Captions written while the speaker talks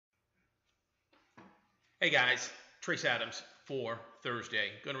Hey guys, Trace Adams for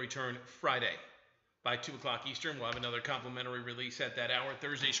Thursday. Going to return Friday by 2 o'clock Eastern. We'll have another complimentary release at that hour.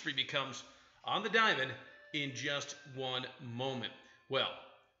 Thursday's freebie comes on the diamond in just one moment. Well,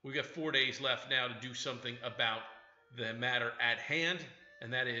 we've got 4 days left now to do something about the matter at hand,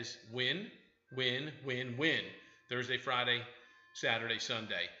 and that is win, win, win, win. Thursday, Friday, Saturday,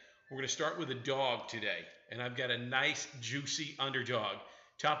 Sunday. We're going to start with a dog today, and I've got a nice, juicy underdog.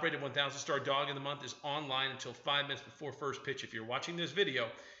 Top rated 1,000 star dog of the month is online until 5 minutes before first pitch. If you're watching this video,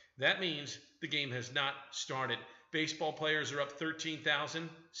 that means the game has not started. Baseball players are up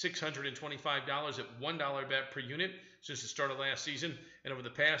 $13,625 at $1 bet per unit since the start of last season. And over the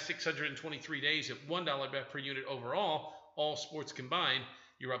past 623 days at $1 bet per unit overall, all sports combined,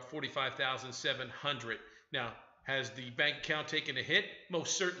 you're up $45,700. Now, has the bank account taken a hit?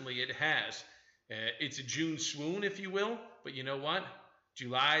 Most certainly it has. It's a June swoon, if you will. But you know what?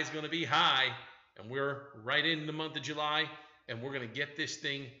 July is going to be high, and we're right in the month of July, and we're going to get this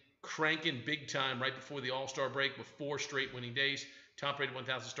thing cranking big time right before the All-Star break with 4 straight winning days. Top-rated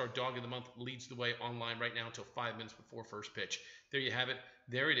 1,000-star dog of the month leads the way online right now until 5 minutes before first pitch. There you have it.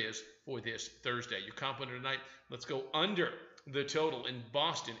 There it is for this Thursday. Your comp winner tonight, let's go under the total in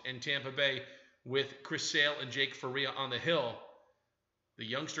Boston and Tampa Bay with Chris Sale and Jake Faria on the hill. The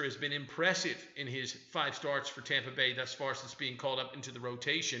youngster has been impressive in his 5 starts for Tampa Bay thus far since being called up into the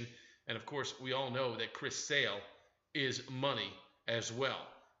rotation. And, of course, we all know that Chris Sale is money as well.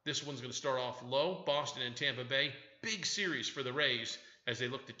 This one's going to start off low. Boston and Tampa Bay, big series for the Rays as they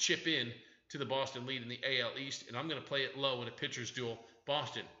look to chip in to the Boston lead in the AL East. And I'm going to play it low in a pitcher's duel.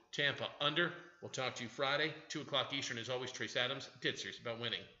 Boston, Tampa under. We'll talk to you Friday, 2 o'clock Eastern. As always, Trace Adams, dead serious about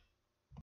winning.